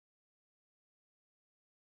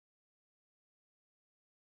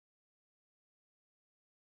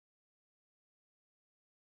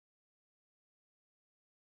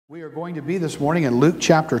We are going to be this morning in Luke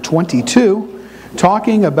chapter 22,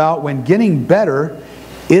 talking about when getting better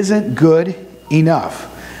isn't good enough.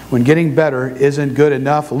 When getting better isn't good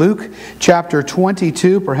enough. Luke chapter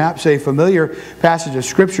 22, perhaps a familiar passage of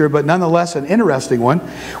Scripture, but nonetheless an interesting one.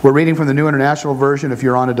 We're reading from the New International Version if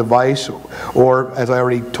you're on a device, or as I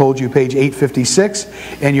already told you, page 856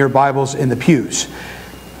 in your Bibles in the pews.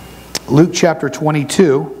 Luke chapter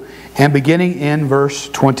 22. And beginning in verse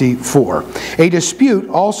 24. A dispute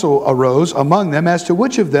also arose among them as to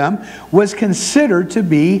which of them was considered to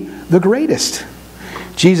be the greatest.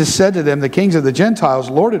 Jesus said to them, the kings of the Gentiles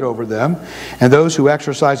lord it over them, and those who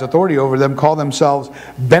exercise authority over them call themselves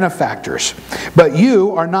benefactors. But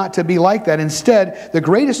you are not to be like that. Instead, the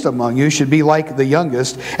greatest among you should be like the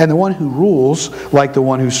youngest, and the one who rules like the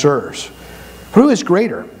one who serves. Who is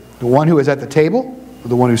greater, the one who is at the table or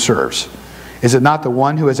the one who serves? Is it not the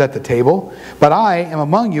one who is at the table? But I am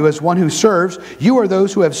among you as one who serves. You are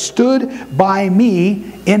those who have stood by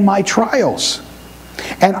me in my trials.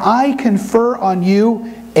 And I confer on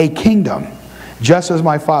you a kingdom, just as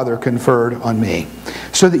my Father conferred on me,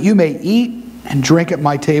 so that you may eat and drink at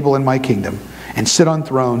my table in my kingdom, and sit on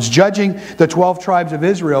thrones, judging the 12 tribes of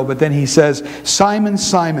Israel. But then he says, Simon,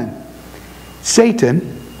 Simon,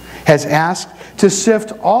 Satan has asked to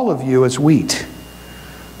sift all of you as wheat.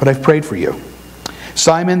 But I've prayed for you,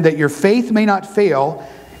 Simon, that your faith may not fail,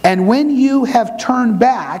 and when you have turned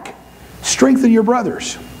back, strengthen your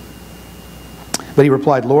brothers. But he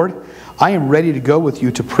replied, Lord, I am ready to go with you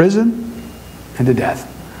to prison and to death.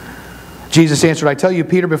 Jesus answered, I tell you,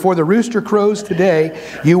 Peter, before the rooster crows today,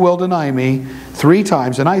 you will deny me 3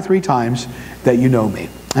 times, and I 3 times, that you know me.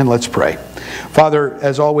 And let's pray. Father,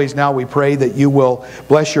 as always now we pray that you will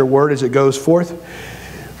bless your word as it goes forth.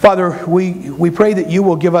 Father, we pray that you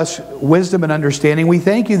will give us wisdom and understanding. We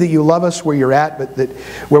thank you that you love us where you're at, but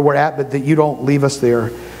that you don't leave us there.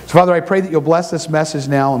 So Father, I pray that you'll bless this message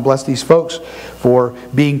now and bless these folks for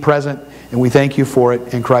being present. And we thank you for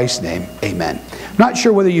it in Christ's name. Amen. I'm not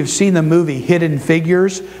sure whether you've seen the movie Hidden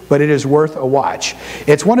Figures, but it is worth a watch.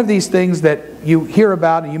 It's one of these things that you hear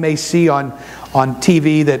about and you may see on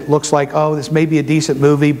TV that looks like, oh, this may be a decent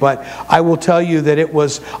movie, but I will tell you that it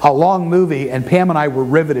was a long movie and Pam and I were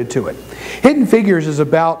riveted to it. Hidden Figures is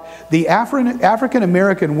about the African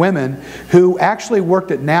American women who actually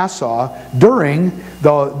worked at NASA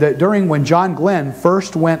during when John Glenn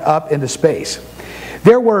first went up into space.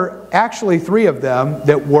 There were actually 3 of them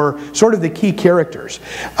that were sort of the key characters.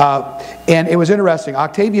 And it was interesting.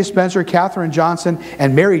 Octavia Spencer, Katherine Johnson,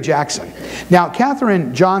 and Mary Jackson. Now,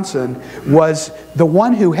 Katherine Johnson was the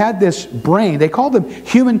one who had this brain. They called them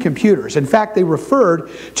human computers. In fact, they referred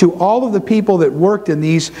to all of the people that worked in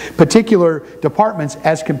these particular departments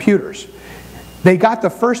as computers. They got the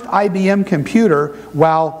first IBM computer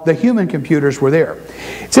while the human computers were there.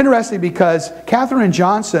 It's interesting because Katherine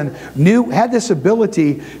Johnson had this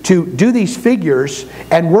ability to do these figures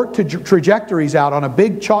and work trajectories out on a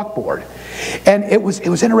big chalkboard. And it was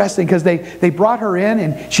interesting because they brought her in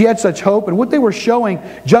and she had such hope. And what they were showing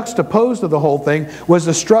juxtaposed to the whole thing was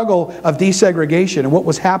the struggle of desegregation and what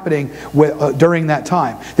was happening during that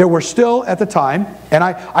time. There were still at the time, and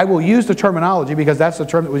I will use the terminology because that's the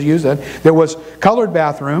term that was used then, there was colored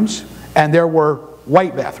bathrooms and there were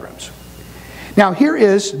white bathrooms. Now here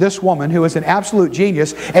is this woman who is an absolute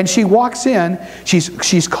genius, and she walks in,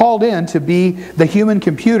 she's called in to be the human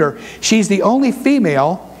computer. She's the only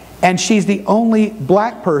female and she's the only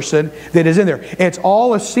black person that is in there. It's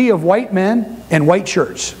all a sea of white men in white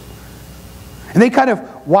shirts. And they kind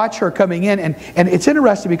of watch her coming in, and it's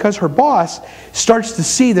interesting because her boss starts to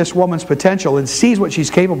see this woman's potential and sees what she's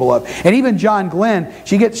capable of. And even John Glenn,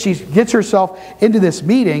 she gets herself into this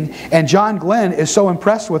meeting, and John Glenn is so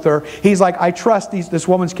impressed with her, he's like, I trust this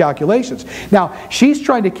woman's calculations. Now, she's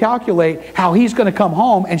trying to calculate how he's going to come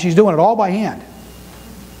home, and she's doing it all by hand.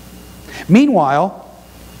 Meanwhile,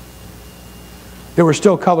 there were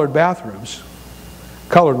still colored bathrooms,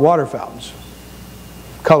 colored water fountains,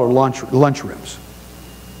 colored lunchrooms.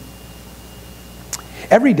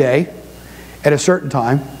 Every day, at a certain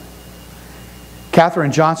time,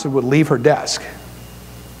 Katherine Johnson would leave her desk,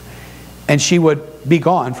 and she would be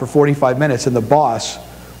gone for 45 minutes, and the boss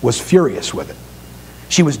was furious with it.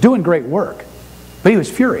 She was doing great work, but he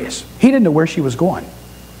was furious. He didn't know where she was going.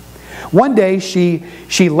 One day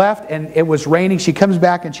she left and it was raining. She comes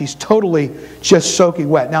back and she's totally just soaking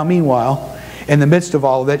wet. Now meanwhile, in the midst of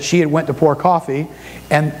all of that, she had went to pour coffee,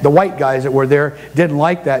 and the white guys that were there didn't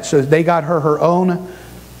like that, so they got her own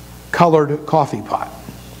colored coffee pot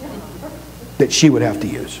that she would have to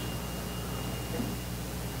use.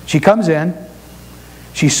 She comes in,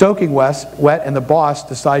 she's soaking wet, and the boss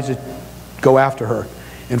decides to go after her.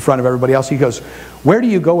 in front of everybody else. He goes, "Where do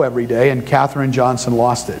you go every day?" And Katherine Johnson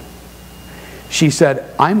lost it. She said,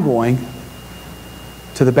 "I'm going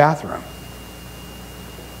to the bathroom."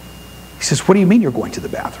 He says, "What do you mean you're going to the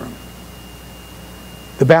bathroom?"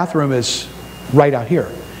 "The bathroom is right out here."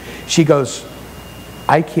 She goes,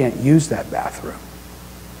 "I can't use that bathroom.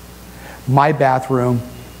 My bathroom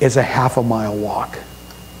is a half a mile walk."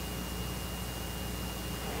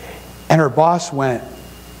 And her boss went,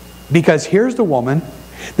 because here's the woman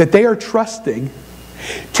that they are trusting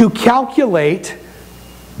to calculate,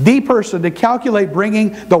 the person to calculate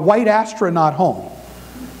bringing the white astronaut home.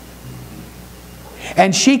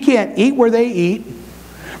 And she can't eat where they eat,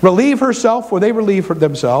 relieve herself where they relieve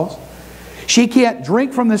themselves. She can't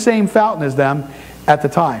drink from the same fountain as them at the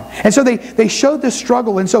time. And so they showed this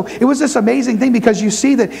struggle. And so it was this amazing thing, because you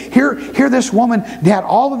see that here this woman had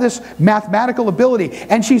all of this mathematical ability,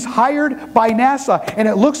 and she's hired by NASA, and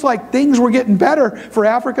it looks like things were getting better for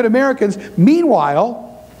African Americans. Meanwhile,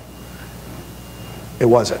 it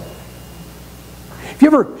wasn't. Have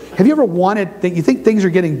you ever wanted, you think things are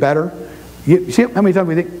getting better? You see how many times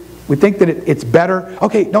we think that it's better?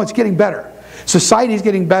 Okay, no, it's getting better. Society's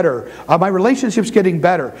getting better. My relationship's getting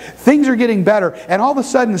better. Things are getting better. And all of a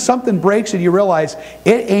sudden something breaks and you realize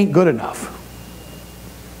it ain't good enough.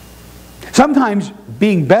 Sometimes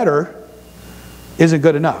being better isn't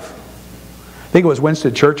good enough. I think it was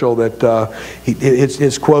Winston Churchill that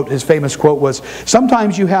his famous quote was,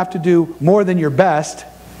 "Sometimes you have to do more than your best.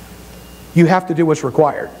 You have to do what's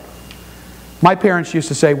required." My parents used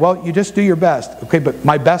to say, "Well, you just do your best." Okay, but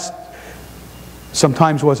my best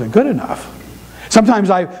sometimes wasn't good enough. Sometimes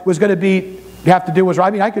I was going to have to do what's right.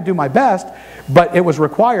 I mean, I could do my best, but it was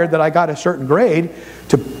required that I got a certain grade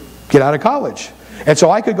to get out of college. And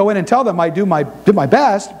so I could go in and tell them I did my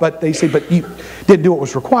best, but they say, "But you didn't do what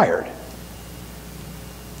was required."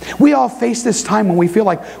 We all face this time when we feel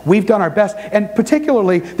like we've done our best, and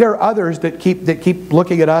particularly there are others that keep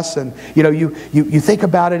looking at us, and you think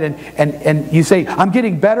about it and you say, "I'm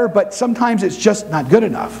getting better," but sometimes it's just not good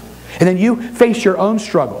enough. And then you face your own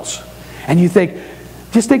struggles, and you think,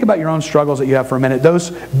 just think about your own struggles that you have for a minute.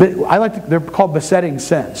 They're called besetting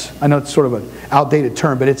sins. I know it's sort of an outdated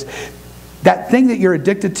term, but it's that thing that you're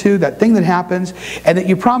addicted to, that thing that happens, and that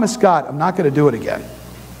you promise God, "I'm not going to do it again.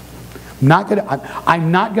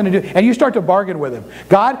 I'm not going to do it." And you start to bargain with Him.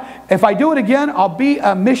 "God, if I do it again, I'll be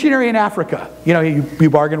a missionary in Africa." You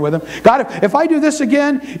bargain with Him. "God, if I do this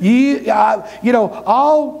again,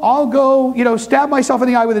 I'll go, stab myself in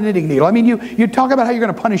the eye with a knitting needle." I mean, you talk about how you're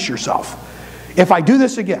going to punish yourself if I do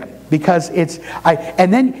this again, because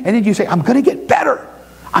and then you say, "I'm going to get better.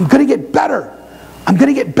 I'm going to get better. I'm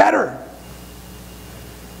going to get better."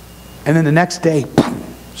 And then the next day,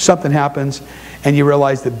 something happens, and you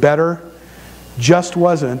realize that better just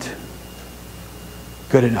wasn't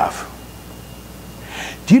good enough.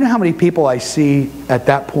 Do you know how many people I see at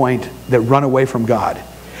that point that run away from God?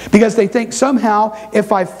 Because they think somehow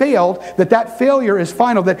if I failed, that failure is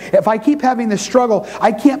final, that if I keep having this struggle,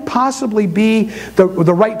 I can't possibly be the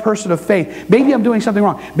right person of faith. Maybe I'm doing something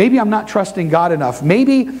wrong. Maybe I'm not trusting God enough.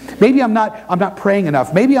 Maybe I'm not praying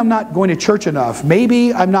enough. Maybe I'm not going to church enough.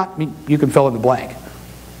 Maybe I'm not, you can fill in the blank.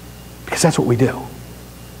 Because that's what we do.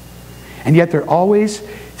 And yet there always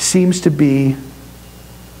seems to be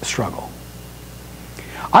a struggle.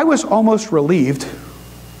 I was almost relieved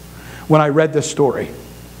when I read this story.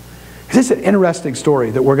 This is an interesting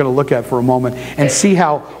story that we're going to look at for a moment and see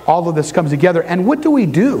how all of this comes together. And what do we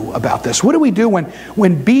do about this? What do we do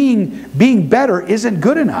when being better isn't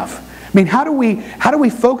good enough? I mean, how do we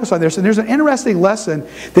focus on this? And there's an interesting lesson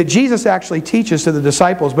that Jesus actually teaches to the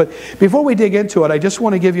disciples. But before we dig into it, I just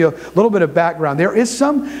want to give you a little bit of background. There is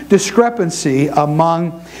some discrepancy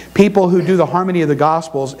among people who do the harmony of the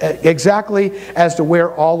Gospels exactly as to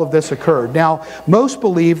where all of this occurred. Now, most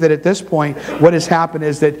believe that at this point, what has happened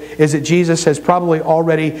is that Jesus has probably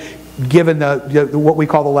already given what we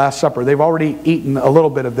call the Last Supper. They've already eaten a little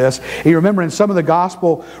bit of this. And you remember in some of the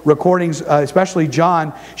gospel recordings, especially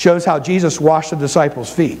John, shows how Jesus washed the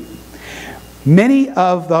disciples' feet. Many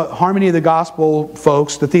of the harmony of the gospel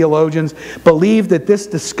folks, the theologians, believe that this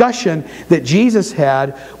discussion that Jesus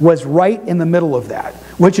had was right in the middle of that,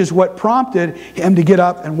 which is what prompted him to get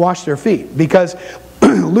up and wash their feet. Because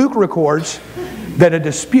Luke records that a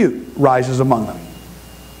dispute rises among them.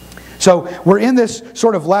 So we're in this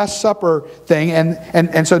sort of Last Supper thing,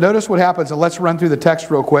 and so notice what happens, and let's run through the text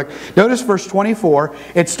real quick. Notice verse 24.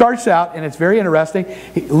 It starts out, and it's very interesting.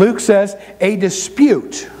 Luke says, a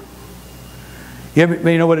dispute. You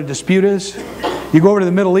know what a dispute is? You go over to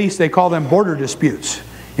the Middle East, they call them border disputes.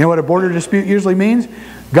 You know what a border dispute usually means?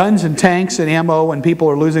 guns and tanks and ammo and people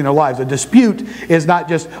are losing their lives. A dispute is not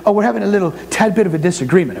just, oh, we're having a little tad bit of a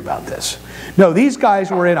disagreement about this. No, these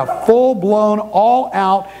guys were in a full-blown,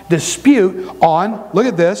 all-out dispute on, look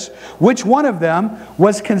at this, which one of them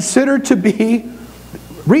was considered to be,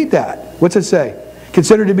 read that. What's it say?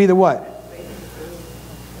 Considered to be the what?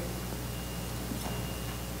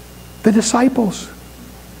 The disciples.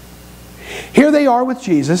 Here they are with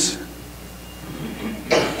Jesus.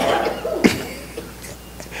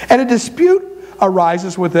 And a dispute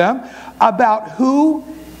arises with them about who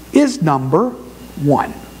is number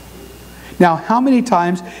one. Now, how many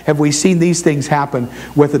times have we seen these things happen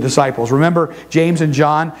with the disciples? Remember James and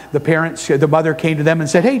John, the mother came to them and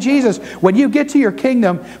said, hey Jesus, when you get to your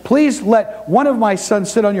kingdom, please let one of my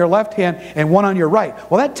sons sit on your left hand and one on your right.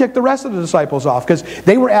 Well, that ticked the rest of the disciples off because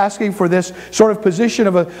they were asking for this sort of position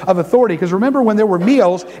of authority. Because remember when there were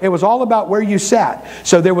meals, it was all about where you sat.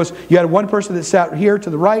 So you had one person that sat here to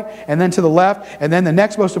the right and then to the left, and then the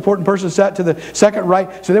next most important person sat to the second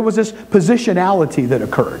right. So there was this positionality that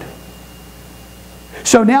occurred.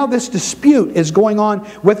 So now this dispute is going on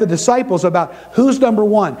with the disciples about who's number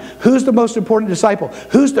one, who's the most important disciple,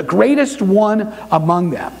 who's the greatest one among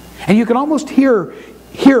them. And you can almost hear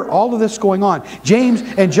all of this going on. James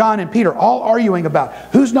and John and Peter all arguing about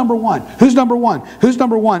who's number one, who's number one, who's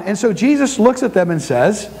number one. And so Jesus looks at them and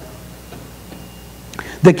says,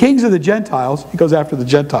 the kings of the Gentiles, he goes after the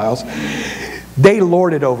Gentiles, they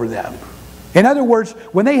lord it over them. In other words,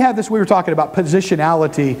 when they have this, we were talking about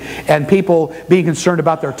positionality and people being concerned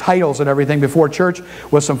about their titles and everything before church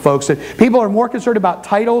with some folks. That people are more concerned about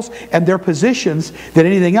titles and their positions than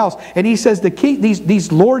anything else. And he says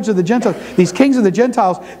these lords of the Gentiles, these kings of the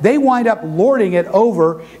Gentiles, they wind up lording it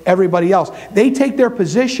over everybody else. They take their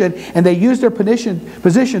position and they use their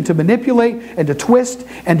position to manipulate and to twist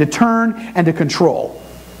and to turn and to control.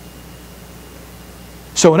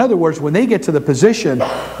 So in other words, when they get to the position,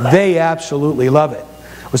 they absolutely love it.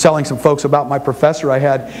 I was telling some folks about my professor I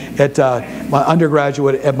had at my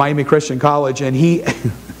undergraduate at Miami Christian College, and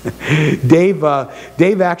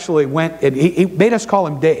Dave actually went, and he made us call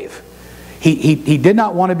him Dave. He did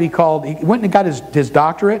not want to be called, he went and got his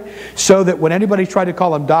doctorate so that when anybody tried to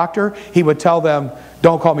call him doctor, he would tell them,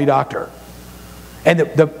 don't call me doctor. And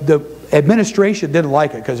the administration didn't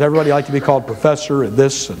like it because everybody liked to be called professor and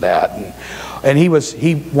this and that. And he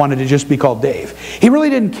wanted to just be called Dave. He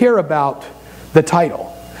really didn't care about the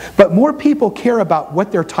title. But more people care about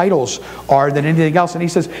what their titles are than anything else. And he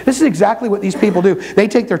says, this is exactly what these people do. They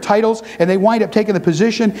take their titles and they wind up taking the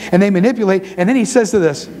position and they manipulate. And then he says to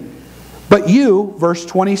this, but you, verse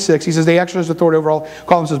 26, he says they exercise authority over all,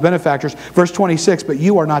 call themselves benefactors. Verse 26, but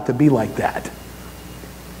you are not to be like that.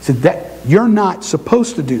 He said that you're not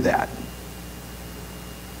supposed to do that.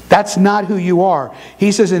 That's not who you are.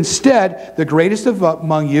 He says instead, the greatest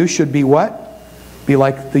among you should be what? Should be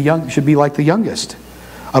like the youngest.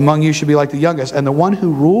 Among you should be like the youngest. And the one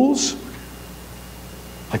who rules,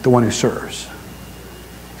 like the one who serves.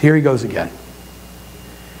 Here he goes again.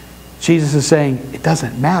 Jesus is saying, it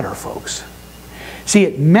doesn't matter, folks. See,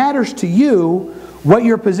 it matters to you what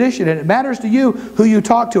your position is. It matters to you who you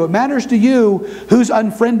talk to. It matters to you who's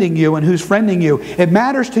unfriending you and who's friending you. It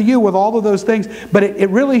matters to you with all of those things. But it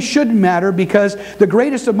really shouldn't matter because the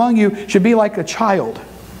greatest among you should be like a child.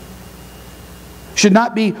 Should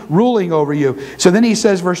not be ruling over you. So then he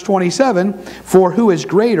says, verse 27, for who is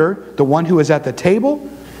greater, the one who is at the table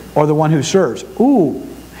or the one who serves? Ooh,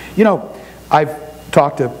 you know, I've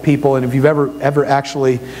talked to people, and if you've ever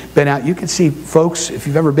actually been out, you can see folks, if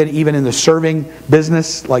you've ever been even in the serving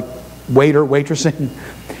business, like waiter, waitressing,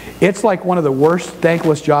 it's like one of the worst,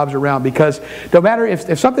 thankless jobs around because no matter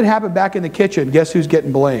if something happened back in the kitchen, guess who's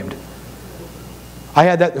getting blamed? I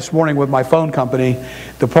had that this morning with my phone company,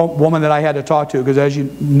 the woman that I had to talk to, because as you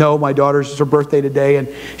know, my daughter's her birthday today, and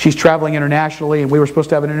she's traveling internationally, and we were supposed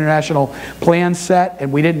to have an international plan set,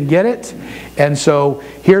 and we didn't get it. And so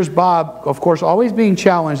here's Bob, of course, always being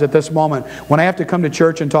challenged at this moment when I have to come to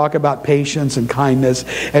church and talk about patience and kindness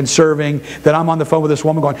and serving, that I'm on the phone with this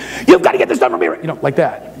woman going, you've got to get this done from here, you know, like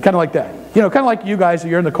that, kind of like that. You know, kind of like you guys,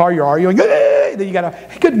 you're in the car, you're arguing, then you got to,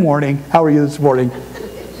 hey, good morning, how are you this morning?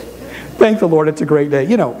 Thank the Lord, it's a great day.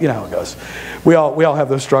 You know how it goes. We all have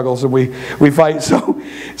those struggles and we fight.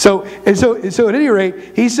 So at any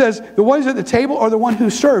rate, he says the one who's at the table or the one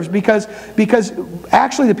who serves, because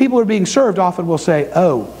actually the people who are being served often will say,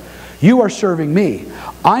 oh, you are serving me.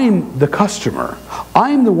 I'm the customer.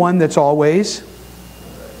 I'm the one that's always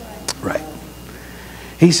right.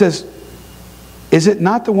 He says, is it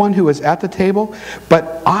not the one who is at the table?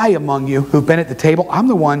 But I among you who've been at the table, I'm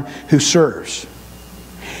the one who serves.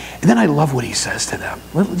 And then I love what he says to them.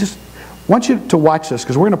 I want you to watch this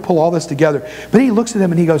because we're going to pull all this together. But he looks at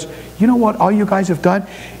them and he goes, you know what all you guys have done?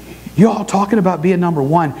 You're all talking about being number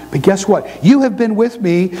one. But guess what? You have been with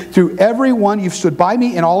me through every one. You've stood by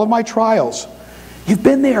me in all of my trials. You've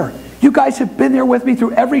been there. You guys have been there with me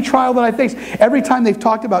through every trial that I faced. Every time they've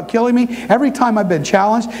talked about killing me, every time I've been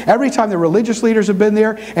challenged, every time the religious leaders have been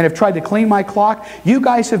there and have tried to clean my clock, you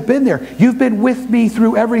guys have been there. You've been with me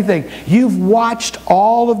through everything. You've watched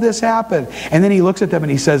all of this happen. And then he looks at them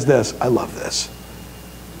and he says this. I love this.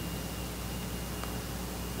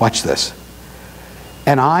 Watch this.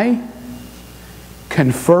 And I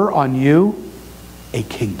confer on you a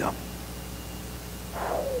kingdom.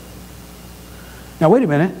 Now wait a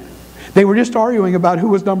minute. They were just arguing about who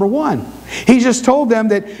was number one. He just told them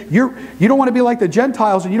that you don't want to be like the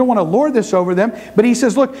Gentiles and you don't want to lord this over them. But he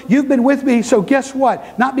says, look, you've been with me, so guess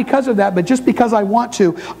what? Not because of that, but just because I want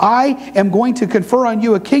to. I am going to confer on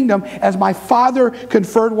you a kingdom as my Father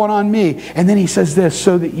conferred one on me. And then he says this,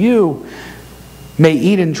 so that you may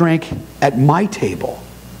eat and drink at my table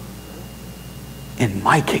in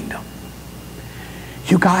my kingdom.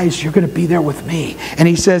 You guys, you're going to be there with me. And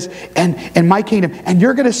he says, and my kingdom. And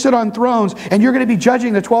you're going to sit on thrones. And you're going to be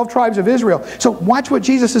judging the 12 tribes of Israel. So watch what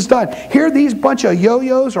Jesus has done. Here these bunch of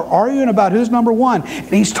yo-yos are arguing about who's number one. And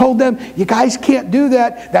he's told them, you guys can't do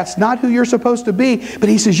that. That's not who you're supposed to be. But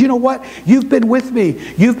he says, you know what? You've been with me.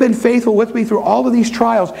 You've been faithful with me through all of these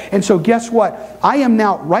trials. And so guess what? I am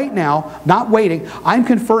now, right now, not waiting. I'm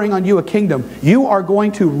conferring on you a kingdom. You are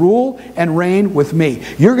going to rule and reign with me.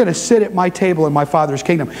 You're going to sit at my table in my Father's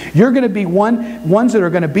kingdom. You're going to be ones that are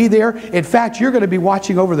going to be there. In fact, you're going to be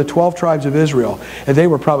watching over the 12 tribes of Israel. And they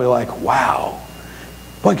were probably like, wow.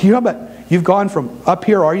 Like, you know about, you've gone from up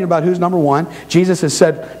here arguing about who's number one. Jesus has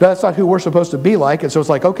said, no, that's not who we're supposed to be like. And so it's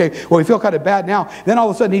like, okay, well, we feel kind of bad now. Then all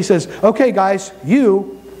of a sudden he says, okay, guys,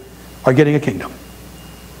 you are getting a kingdom.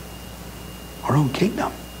 Our own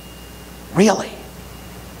kingdom. Really?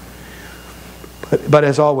 But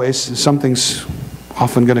as always, something's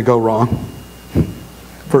often going to go wrong.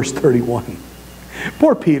 Verse 31.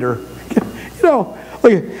 Poor Peter. You know,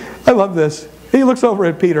 look, I love this. He looks over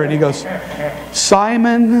at Peter and he goes,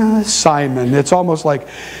 Simon, Simon. It's almost like,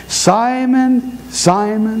 Simon,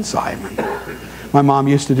 Simon, Simon. My mom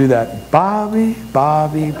used to do that. Bobby,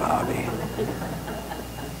 Bobby, Bobby.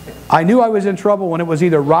 I knew I was in trouble when it was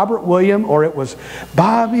either Robert William or it was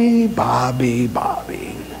Bobby, Bobby,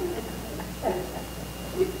 Bobby.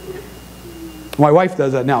 My wife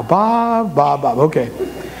does that now. Bob, Bob, Bob. Okay.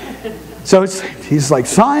 So he's like,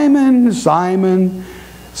 Simon, Simon,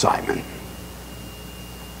 Simon.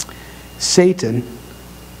 Satan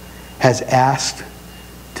has asked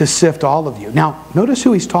to sift all of you. Now, notice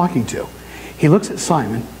who he's talking to. He looks at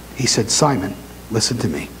Simon. He said, Simon, listen to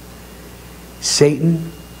me.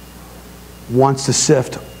 Satan wants to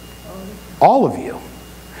sift all of you.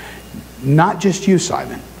 Not just you,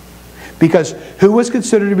 Simon. Because who was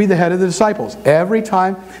considered to be the head of the disciples? Every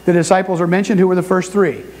time the disciples are mentioned, who were the first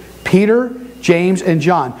three? Peter, James, and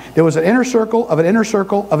John. There was an inner circle of an inner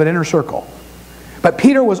circle of an inner circle. But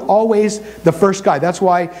Peter was always the first guy. That's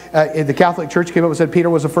why the Catholic Church came up and said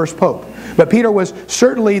Peter was the first pope. But Peter was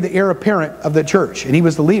certainly the heir apparent of the church. And he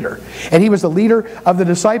was the leader. And he was the leader of the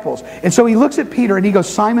disciples. And so he looks at Peter and he goes,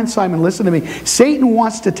 Simon, Simon, listen to me. Satan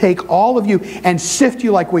wants to take all of you and sift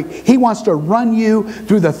you like wheat. He wants to run you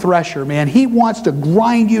through the thresher, man. He wants to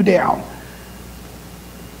grind you down.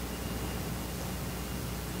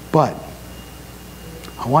 But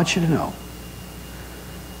I want you to know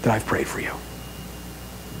that I've prayed for you.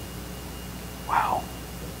 Wow.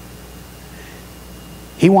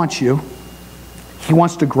 He wants you. He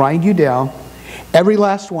wants to grind you down. Every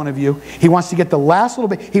last one of you. He wants to get the last little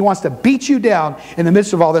bit. He wants to beat you down in the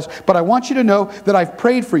midst of all this. But I want you to know that I've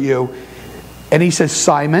prayed for you. And he says,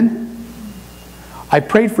 Simon, I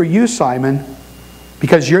prayed for you, Simon,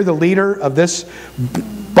 because you're the leader of this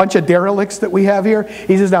bunch of derelicts that we have here.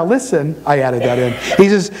 He says, now listen, I added that in. He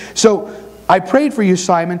says, so I prayed for you,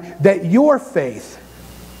 Simon, that your faith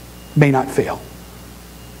may not fail.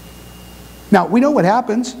 Now, we know what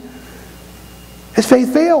happens. His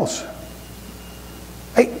faith fails.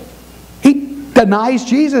 He denies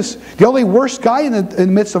Jesus. The only worst guy in the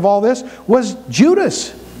midst of all this was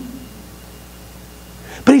Judas.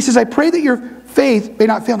 But he says, I pray that your faith may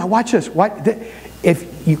not fail. Now watch this.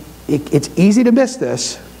 It's easy to miss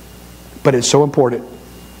this, but it's so important.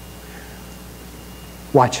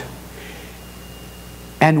 Watch.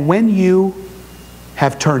 And when you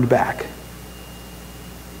have turned back.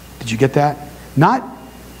 Did you get that? Not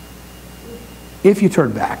if you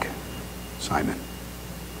turn back, Simon.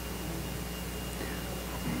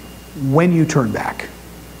 When you turn back.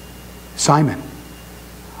 Simon,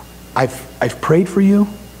 I've prayed for you.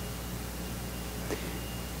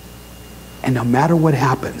 And no matter what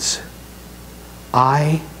happens,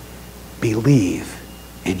 I believe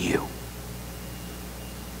in you.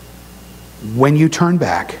 When you turn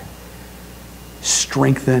back,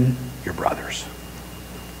 strengthen your brothers.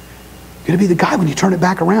 You're going to be the guy when you turn it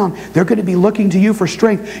back around. They're going to be looking to you for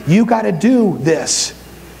strength. You got to do this.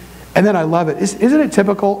 And then I love it. Isn't it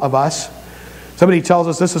typical of us? Somebody tells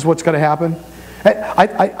us this is what's going to happen.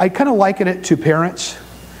 I kind of liken it to parents.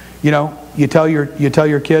 You know, you tell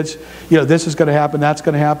your kids, you know, this is going to happen, that's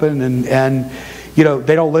going to happen, and you know,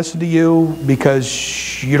 they don't listen to you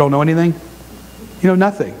because you don't know anything. You know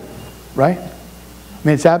nothing, right? I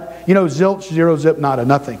mean, it's that, you know, zilch, zero, zip, nada,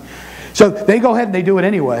 nothing. So they go ahead and they do it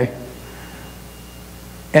anyway.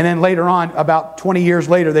 And then later on, about 20 years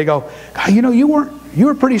later, they go, God, you know, you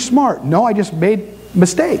were pretty smart. No, I just made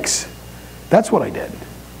mistakes. That's what I did.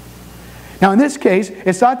 Now in this case,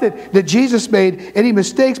 it's not that Jesus made any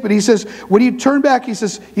mistakes, but he says, when you turn back, he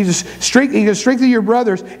says, you can strengthen your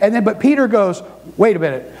brothers. And then, but Peter goes, wait a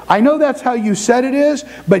minute. I know that's how you said it is,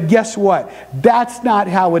 but guess what? That's not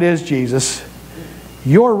how it is, Jesus.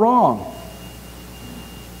 You're wrong.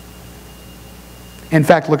 In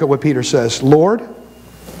fact, look at what Peter says. Lord,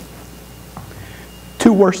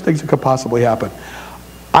 two worst things that could possibly happen.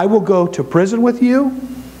 I will go to prison with you,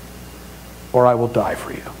 or I will die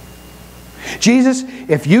for you. Jesus,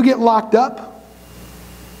 if you get locked up,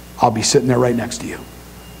 I'll be sitting there right next to you.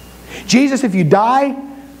 Jesus, if you die,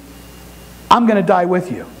 I'm going to die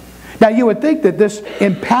with you. Now you would think that this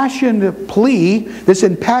impassioned plea, this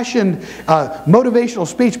impassioned motivational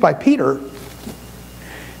speech by Peter,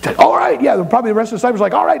 said, all right, yeah, probably the rest of the disciples are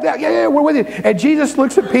like, all right, yeah, we're with you. And Jesus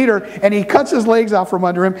looks at Peter and he cuts his legs out from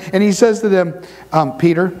under him and he says to them,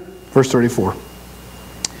 Peter, verse 34,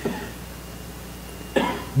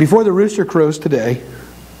 before the rooster crows today,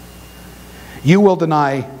 you will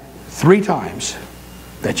deny 3 times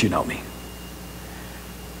that you know me.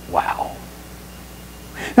 Wow.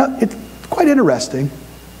 Now, it's quite interesting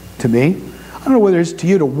to me. I don't know whether it's to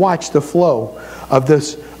you to watch the flow of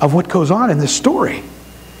this, of what goes on in this story.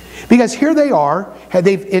 Because here they are, had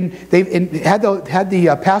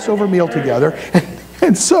the Passover meal together,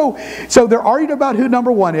 and so they're arguing about who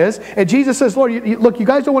number one is. And Jesus says, Lord, look, you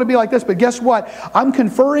guys don't want to be like this, but guess what? I'm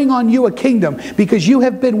conferring on you a kingdom because you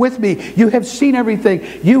have been with me. You have seen everything.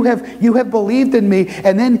 You have believed in me.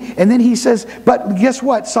 And then he says, but guess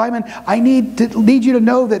what, Simon? I need you to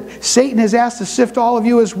know that Satan has asked to sift all of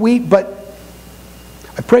you as wheat, but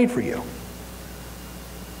I prayed for you.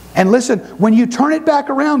 And listen, when you turn it back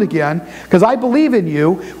around again, because I believe in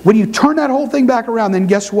you, when you turn that whole thing back around, then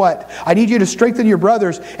guess what? I need you to strengthen your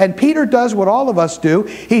brothers. And Peter does what all of us do.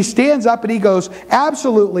 He stands up and he goes,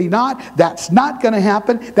 absolutely not. That's not going to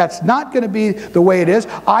happen. That's not going to be the way it is.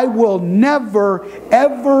 I will never,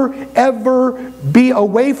 ever, ever be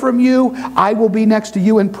away from you. I will be next to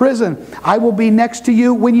you in prison. I will be next to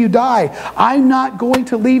you when you die. I'm not going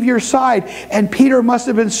to leave your side. And Peter must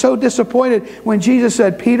have been so disappointed when Jesus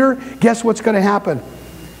said, Peter, guess what's going to happen?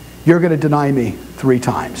 You're going to deny me 3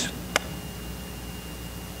 times.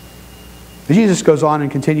 And Jesus goes on and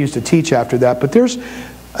continues to teach after that, but there's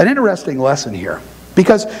an interesting lesson here.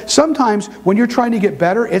 Because sometimes when you're trying to get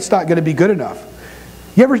better, it's not going to be good enough.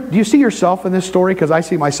 Do you see yourself in this story? Because I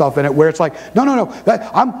see myself in it, where it's like, no,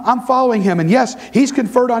 I'm following him, and yes, he's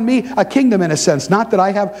conferred on me a kingdom in a sense. Not that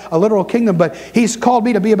I have a literal kingdom, but he's called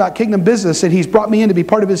me to be about kingdom business, and he's brought me in to be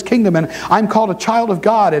part of his kingdom, and I'm called a child of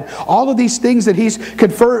God, and all of these things that he's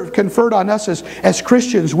conferred on us as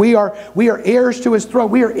Christians. We are heirs to his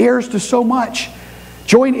throne. We are heirs to so much.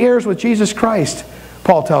 Joint heirs with Jesus Christ,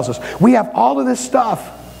 Paul tells us. We have all of this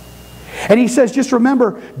stuff. And he says, just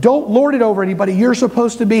remember, don't lord it over anybody. You're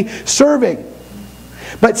supposed to be serving.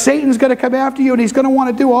 But Satan's going to come after you and he's going to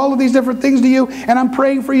want to do all of these different things to you. And I'm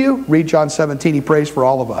praying for you. Read John 17. He prays for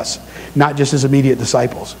all of us, not just his immediate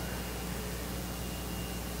disciples.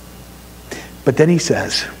 But then he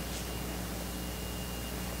says,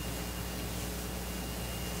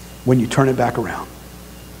 when you turn it back around.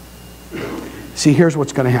 See, here's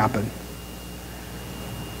what's going to happen.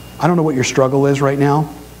 I don't know what your struggle is right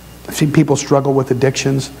now. I've seen people struggle with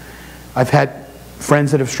addictions. I've had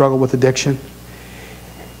friends that have struggled with addiction.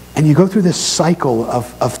 And you go through this cycle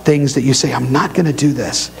of things that you say, I'm not going to do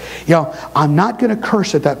this. You know, I'm not going to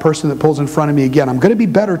curse at that person that pulls in front of me again. I'm going to be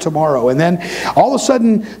better tomorrow. And then all of a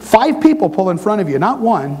sudden, 5 people pull in front of you, not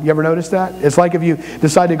one. You ever notice that? It's like if you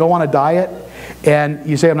decide to go on a diet and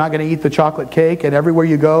you say, I'm not going to eat the chocolate cake, and everywhere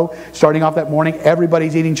you go, starting off that morning,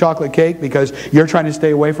 everybody's eating chocolate cake because you're trying to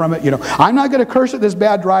stay away from it. You know, I'm not going to curse at this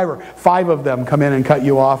bad driver. 5 of them come in and cut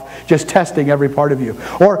you off, just testing every part of you.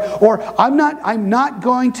 Or I'm not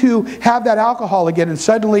going to have that alcohol again, and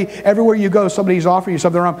suddenly everywhere you go, somebody's offering you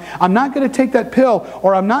something wrong. I'm not going to take that pill,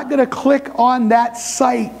 or I'm not going to click on that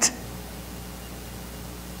site.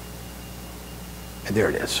 And there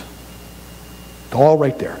it is. It's all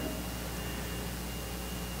right there.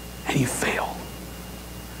 And you fail.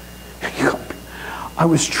 I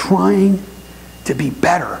was trying to be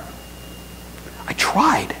better. I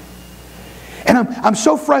tried. And I'm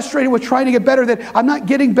so frustrated with trying to get better that I'm not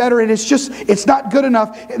getting better, and it's not good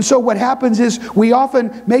enough. And so what happens is we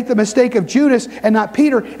often make the mistake of Judas and not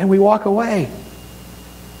Peter, and we walk away.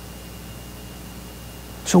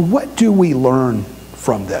 So what do we learn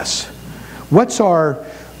from this? What's our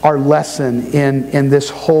lesson in this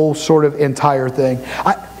whole sort of entire thing?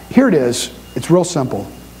 Here it is. It's real simple.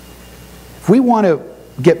 If we want to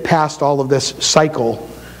get past all of this cycle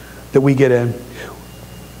that we get in,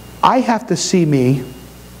 I have to see me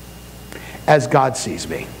as God sees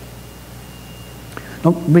me.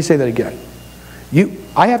 No, let me say that again.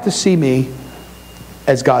 I have to see me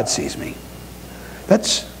as God sees me.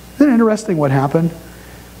 Isn't it interesting what happened?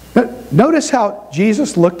 Notice how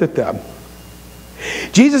Jesus looked at them.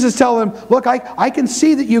 Jesus is telling them, look, I can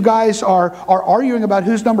see that you guys are arguing about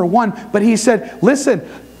who's number one, but he said, listen,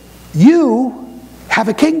 you have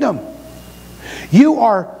a kingdom. You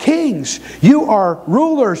are kings. You are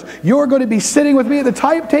rulers. You're going to be sitting with me at the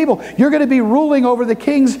table. You're going to be ruling over the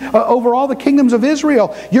kings, over all the kingdoms of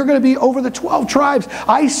Israel. You're going to be over the 12 tribes.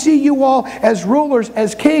 I see you all as rulers,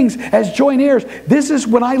 as kings, as joint heirs. This is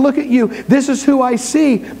when I look at you. This is who I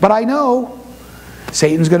see. But I know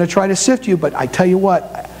Satan's going to try to sift you. But I tell you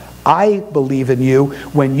what, I believe in you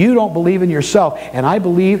when you don't believe in yourself. And I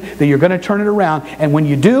believe that you're going to turn it around. And when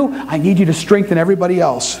you do, I need you to strengthen everybody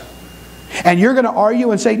else. And you're going to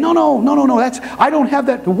argue and say, no, I don't have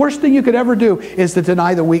that. The worst thing you could ever do is to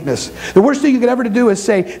deny the weakness. The worst thing you could ever do is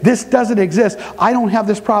say, this doesn't exist. I don't have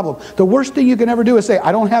this problem. The worst thing you can ever do is say,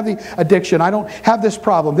 I don't have the addiction. I don't have this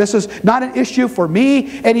problem. This is not an issue for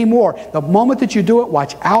me anymore. The moment that you do it,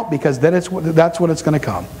 watch out, because then that's when it's going to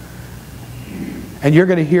come. And you're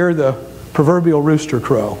going to hear the proverbial rooster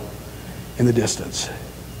crow in the distance.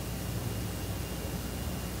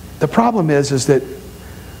 The problem is that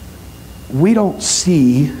we don't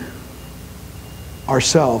see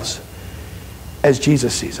ourselves as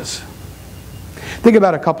Jesus sees us. Think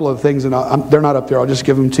about a couple of things, and they're not up there. I'll just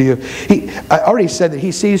give them to you. I already said that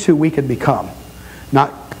he sees who we can become,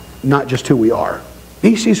 not just who we are.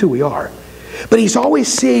 He sees who we are. But he's always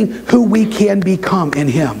seeing who we can become in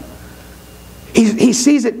him. He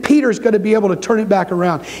sees that Peter's going to be able to turn it back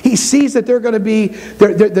around. He sees that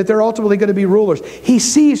they're ultimately going to be rulers. He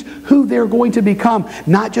sees who they're going to become,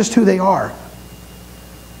 not just who they are.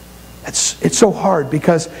 It's so hard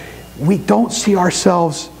because we don't see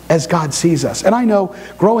ourselves as God sees us. And I know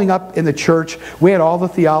growing up in the church, we had all the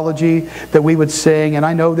theology that we would sing, and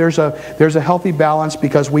I know there's a healthy balance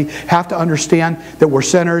because we have to understand that we're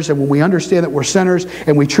sinners, and when we understand that we're sinners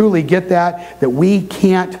and we truly get that we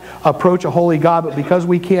can't approach a holy God, but because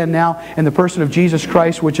we can now in the person of Jesus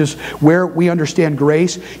Christ, which is where we understand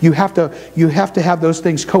grace, you have to have those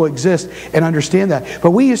things coexist and understand that.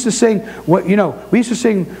 But we used to sing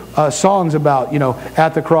songs about,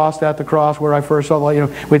 at the cross where I first saw the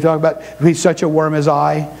light, we talk about he's such a worm as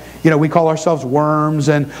I. We call ourselves worms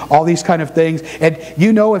and all these kind of things. And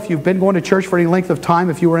if you've been going to church for any length of time,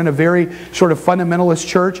 if you were in a very sort of fundamentalist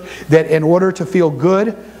church, that in order to feel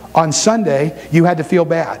good on Sunday, you had to feel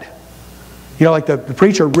bad. Like the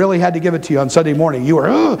preacher really had to give it to you on Sunday morning. You were,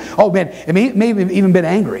 oh man, it may have even been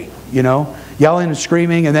angry, yelling and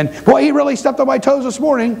screaming. And then, boy, he really stepped on my toes this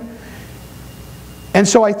morning. And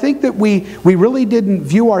so I think that we really didn't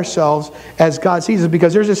view ourselves as God sees us,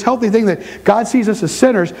 because there's this healthy thing that God sees us as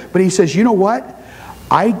sinners, but he says, you know what?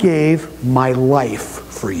 I gave my life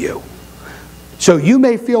for you. So you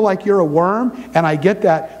may feel like you're a worm, and I get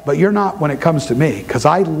that, but you're not when it comes to me, because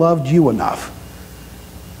I loved you enough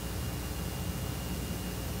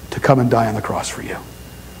to come and die on the cross for you,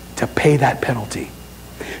 to pay that penalty,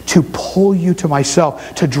 to pull you to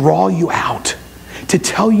myself, to draw you out, to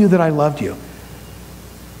tell you that I loved you.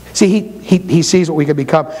 See, he sees what we can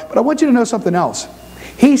become. But I want you to know something else.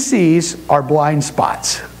 He sees our blind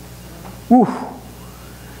spots. Whew.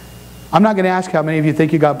 I'm not going to ask how many of you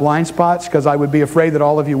think you got blind spots, because I would be afraid that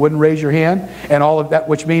all of you wouldn't raise your hand. And all of that,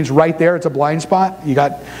 which means right there it's a blind spot. You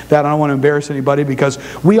got that? I don't want to embarrass anybody, because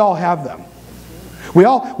we all have them. We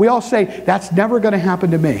all say, that's never going to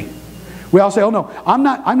happen to me. We all say, oh no, I'm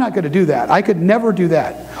not going to do that. I could never do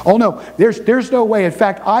that. Oh no, there's no way. In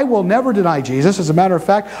fact, I will never deny Jesus. As a matter of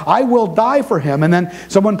fact, I will die for him. And then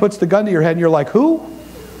someone puts the gun to your head and you're like, who?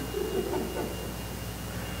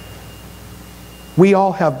 We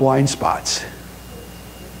all have blind spots.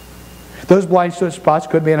 Those blind spots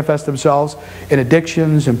could manifest themselves in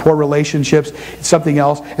addictions, in poor relationships, something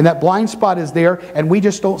else. And that blind spot is there and we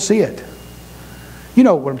just don't see it. You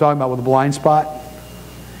know what I'm talking about with a blind spot?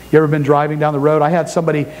 You ever been driving down the road? I had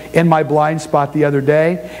somebody in my blind spot the other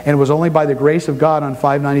day, and it was only by the grace of God on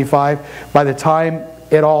 595. By the time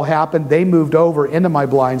it all happened, they moved over into my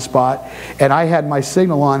blind spot, and I had my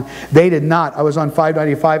signal on. They did not. I was on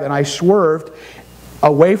 595, and I swerved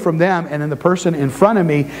away from them, and then the person in front of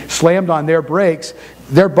me slammed on their brakes.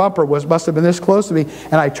 Their bumper must have been this close to me,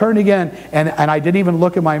 and I turned again, and I didn't even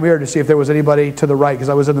look in my mirror to see if there was anybody to the right, because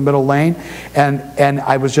I was in the middle lane, and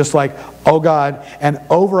I was just like, oh God, and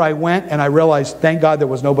over I went, and I realized, thank God there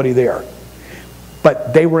was nobody there.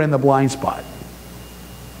 But they were in the blind spot.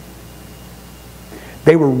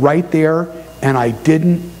 They were right there, and I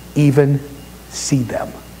didn't even see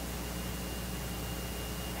them.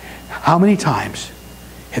 How many times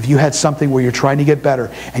have you had something where you're trying to get better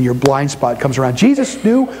and your blind spot comes around? Jesus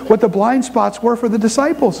knew what the blind spots were for the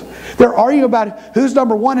disciples. They're arguing about who's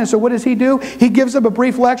number one, and so what does he do? He gives them a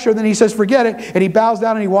brief lecture, and then he says, forget it, and he bows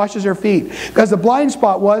down and he washes their feet. Because the blind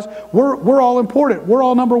spot was, we're all important. We're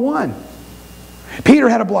all number one. Peter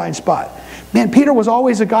had a blind spot. Man, Peter was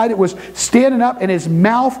always a guy that was standing up and his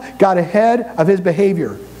mouth got ahead of his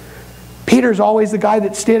behavior. Peter's always the guy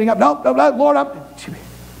that's standing up. No, Lord,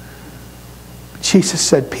 Jesus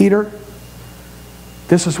said, Peter,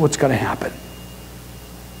 this is what's going to happen.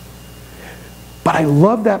 But I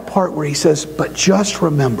love that part where he says, but just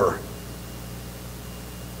remember,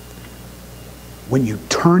 when you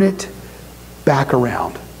turn it back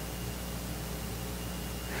around,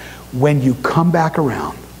 when you come back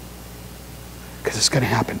around, because it's going to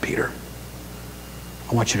happen, Peter,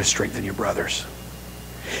 I want you to strengthen your brothers.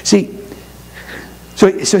 See, So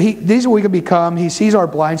these are what we can become. He sees our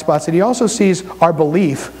blind spots, and he also sees our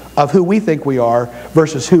belief of who we think we are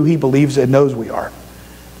versus who he believes and knows we are.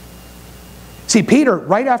 See, Peter,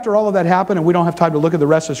 right after all of that happened, and we don't have time to look at the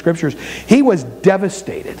rest of the scriptures, he was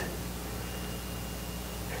devastated.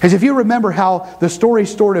 Because if you remember how the story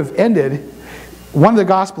sort of ended, one of the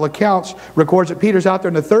gospel accounts records that Peter's out there,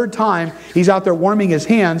 and the third time he's out there warming his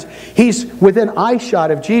hands, he's within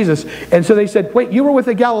eyeshot of Jesus. And so they said, wait, you were with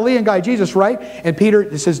the Galilean guy Jesus, right? And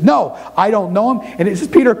Peter says, no, I don't know him. And it says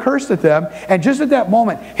Peter cursed at them, and just at that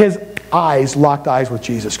moment his eyes locked eyes with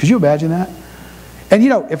Jesus. Could you imagine that? And you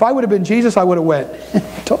know, if I would have been Jesus, I would have went,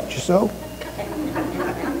 told you so.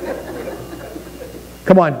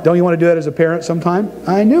 Come on, don't you want to do that as a parent sometime?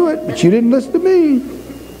 I knew it, but you didn't listen to me.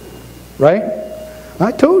 Right?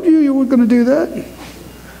 I told you you were going to do that.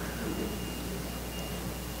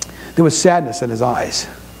 There was sadness in his eyes.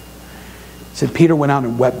 It said Peter went out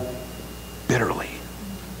and wept bitterly.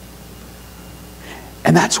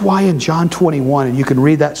 And that's why in John 21, and you can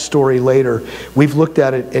read that story later, we've looked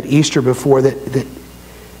at it at Easter before, that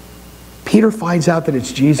Peter finds out that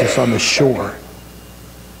it's Jesus on the shore.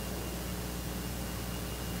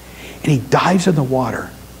 And he dives in the water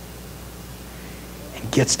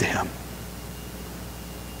and gets to him.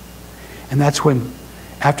 And that's when,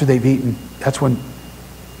 after they've eaten, that's when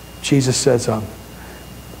Jesus says,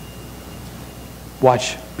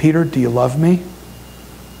 watch, Peter, do you love me?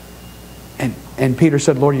 And Peter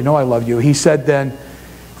said, Lord, you know I love you. He said then,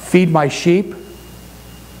 feed my sheep,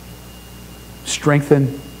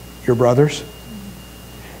 strengthen your brothers.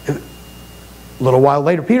 A little while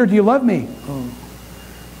later, Peter, do you love me? Oh.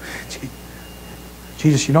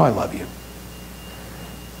 Jesus, you know I love you.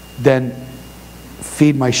 Then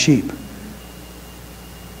feed my sheep,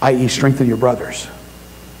 i.e. strengthen your brothers.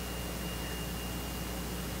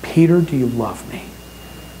 Peter, do you love me?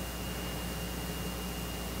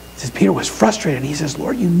 He says, Peter was frustrated. He says,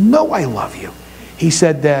 Lord, you know I love you. He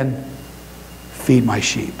said then, feed my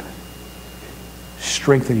sheep.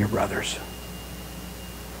 Strengthen your brothers.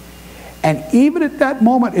 And even at that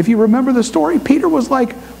moment, if you remember the story, Peter was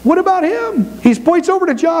like, what about him? He points over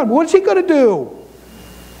to John. What's he going to do?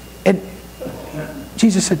 And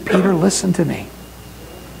Jesus said, Peter, listen to me.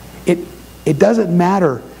 It doesn't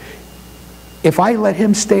matter if I let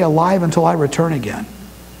him stay alive until I return again.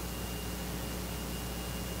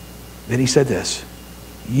 Then he said this,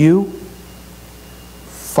 you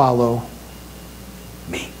follow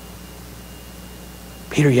me.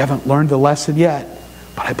 Peter, you haven't learned the lesson yet,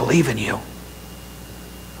 but I believe in you.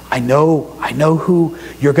 I know who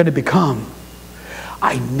you're going to become.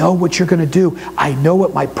 I know what you're going to do. I know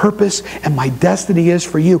what my purpose and my destiny is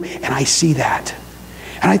for you, and I see that.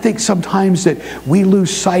 And I think sometimes that we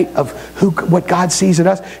lose sight of what God sees in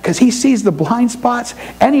us, because He sees the blind spots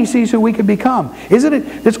and He sees who we can become. Isn't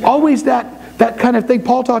it? There's always that kind of thing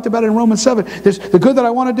Paul talked about in Romans 7. There's the good that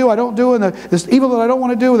I want to do, I don't do, and this evil that I don't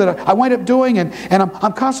want to do, that I wind up doing, and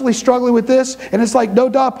I'm constantly struggling with this. And it's like, no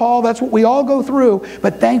duh, Paul, that's what we all go through.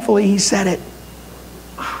 But thankfully, he said it.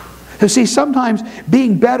 So see, sometimes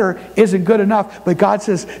being better isn't good enough, but God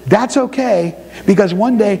says, that's okay, because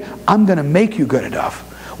one day I'm going to make you good enough.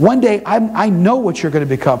 One day I know what you're going to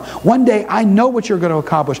become. One day I know what you're going to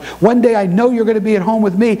accomplish. One day I know you're going to be at home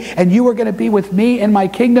with me, and you are going to be with me in my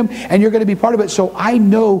kingdom, and you're going to be part of it. So I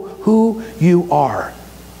know who you are.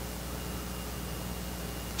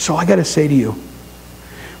 So I got to say to you,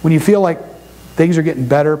 when you feel like things are getting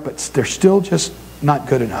better, but they're still just not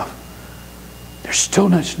good enough, they're still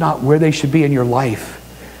not where they should be in your life,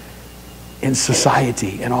 in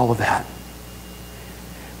society, and all of that,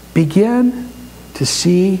 begin to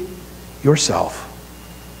see yourself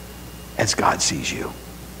as God sees you.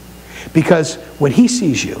 Because when He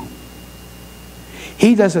sees you,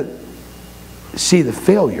 He doesn't see the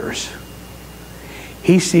failures.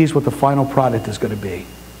 He sees what the final product is going to be.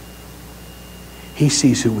 He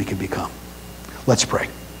sees who we can become. Let's pray.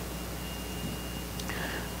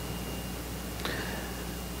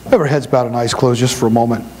 Have our heads bowed and eyes closed just for a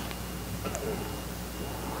moment.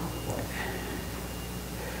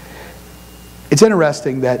 It's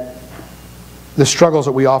interesting that the struggles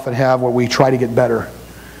that we often have where we try to get better,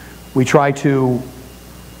 we try to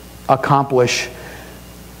accomplish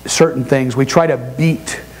certain things, we try to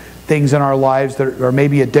beat things in our lives that are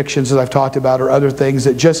maybe addictions that I've talked about, or other things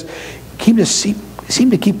that just seem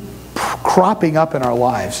to keep cropping up in our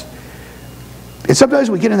lives. And sometimes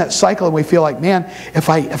we get in that cycle and we feel like, man, if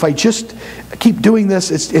I just keep doing this,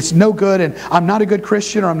 it's no good, and I'm not a good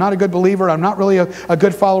Christian, or I'm not a good believer, I'm not really a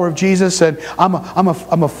good follower of Jesus, and I'm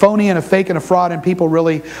a phony and a fake and a fraud, and people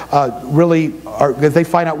really are, if they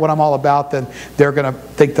find out what I'm all about, then they're going to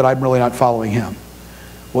think that I'm really not following Him.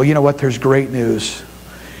 Well, you know what? There's great news,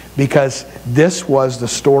 because this was the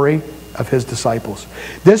story of His disciples.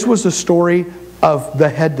 This was the story of the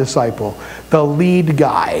head disciple, the lead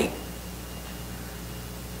guy.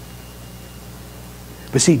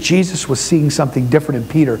 But see, Jesus was seeing something different in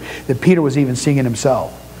Peter than Peter was even seeing in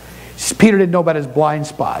himself. Peter didn't know about his blind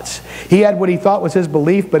spots. He had what he thought was his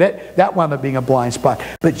belief, but that wound up being a blind spot.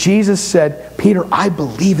 But Jesus said, Peter, I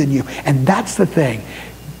believe in you. And that's the thing.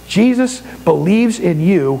 Jesus believes in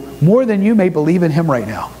you more than you may believe in Him right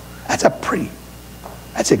now. That's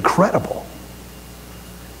incredible.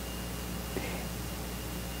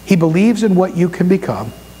 He believes in what you can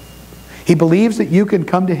become. He believes that you can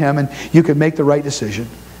come to Him and you can make the right decision.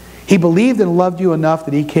 He believed and loved you enough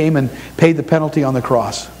that He came and paid the penalty on the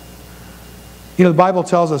cross. You know, the Bible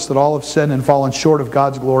tells us that all have sinned and fallen short of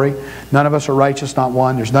God's glory. None of us are righteous, not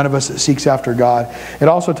one. There's none of us that seeks after God. It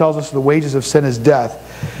also tells us the wages of sin is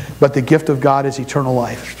death, but the gift of God is eternal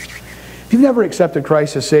life. If you've never accepted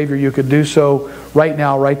Christ as Savior, you could do so right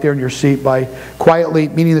now, right there in your seat, by quietly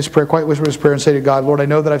meaning this prayer, quietly whisper this prayer and say to God, Lord, I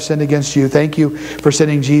know that I've sinned against you. Thank you for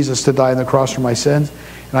sending Jesus to die on the cross for my sins,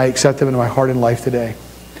 and I accept Him into my heart and life today.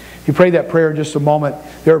 If you pray that prayer in just a moment,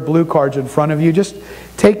 there are blue cards in front of you. Just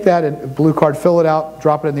take that blue card, fill it out,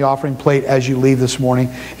 drop it in the offering plate as you leave this morning.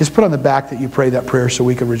 Just put on the back that you prayed that prayer so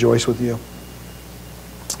we can rejoice with you.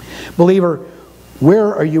 Believer,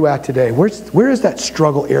 where are you at today? Where is that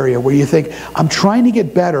struggle area where you think, I'm trying to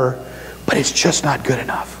get better, but it's just not good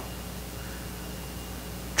enough?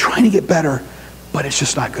 Trying to get better, but it's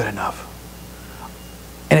just not good enough.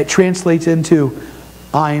 And it translates into,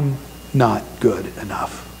 I'm not good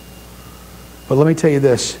enough. But let me tell you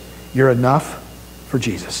this, you're enough for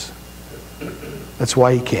Jesus. That's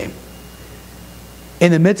why He came.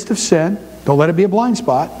 In the midst of sin, don't let it be a blind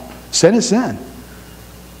spot. Sin is sin.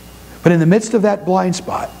 But in the midst of that blind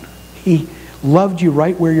spot, He loved you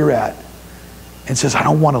right where you're at and says, I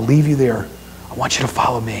don't want to leave you there. I want you to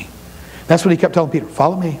follow me. That's what He kept telling Peter.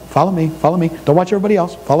 Follow me, follow me, follow me. Don't watch everybody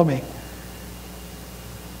else. Follow me.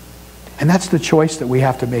 And that's the choice that we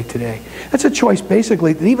have to make today. That's a choice,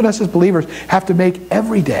 basically, that even us as believers have to make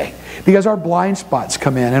every day. Because our blind spots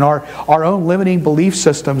come in, and our own limiting belief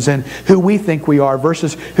systems, and who we think we are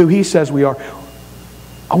versus who He says we are.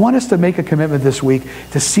 I want us to make a commitment this week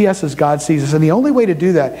to see us as God sees us. And the only way to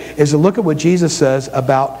do that is to look at what Jesus says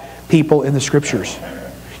about people in the Scriptures.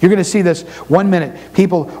 You're going to see this one minute.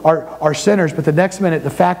 People are sinners, but the next minute,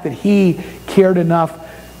 the fact that He cared enough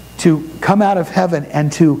to come out of heaven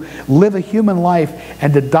and to live a human life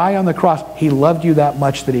and to die on the cross. He loved you that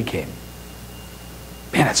much that He came.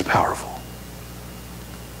 Man, it's powerful.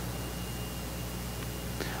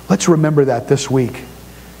 Let's remember that this week.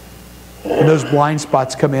 When those blind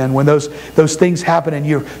spots come in, when those things happen and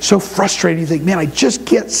you're so frustrated, you think, man, I just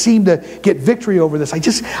can't seem to get victory over this. I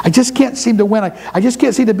just can't seem to win. I just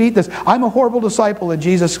can't seem to beat this. I'm a horrible disciple. And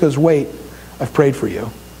Jesus goes, wait, I've prayed for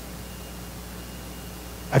you.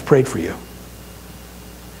 I've prayed for you.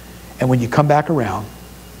 And when you come back around,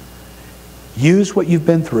 use what you've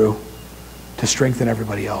been through to strengthen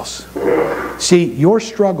everybody else. See, your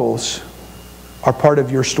struggles are part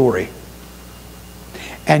of your story.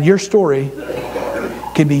 And your story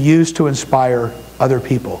can be used to inspire other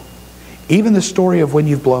people. Even the story of when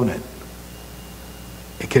you've blown it,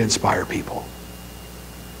 it can inspire people.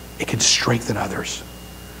 It can strengthen others.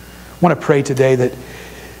 I want to pray today that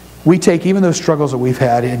we take even those struggles that we've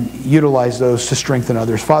had and utilize those to strengthen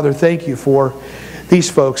others. Father, thank you for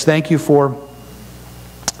these folks. Thank you for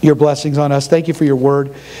your blessings on us. Thank you for your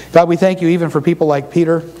word. God, we thank you even for people like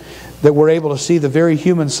Peter, that we're able to see the very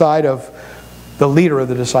human side of the leader of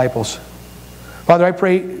the disciples. Father, I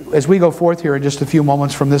pray as we go forth here in just a few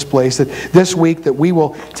moments from this place, that this week that we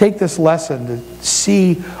will take this lesson to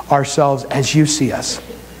see ourselves as you see us.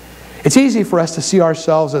 It's easy for us to see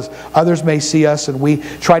ourselves as others may see us, and we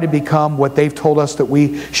try to become what they've told us that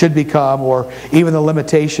we should become, or even the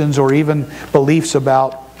limitations or even beliefs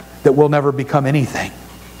about that we'll never become anything.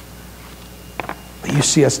 But you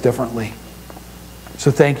see us differently.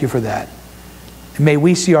 So thank you for that. And may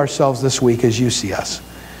we see ourselves this week as you see us.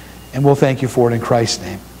 And we'll thank you for it in Christ's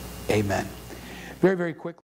name. Amen. Very, very quickly.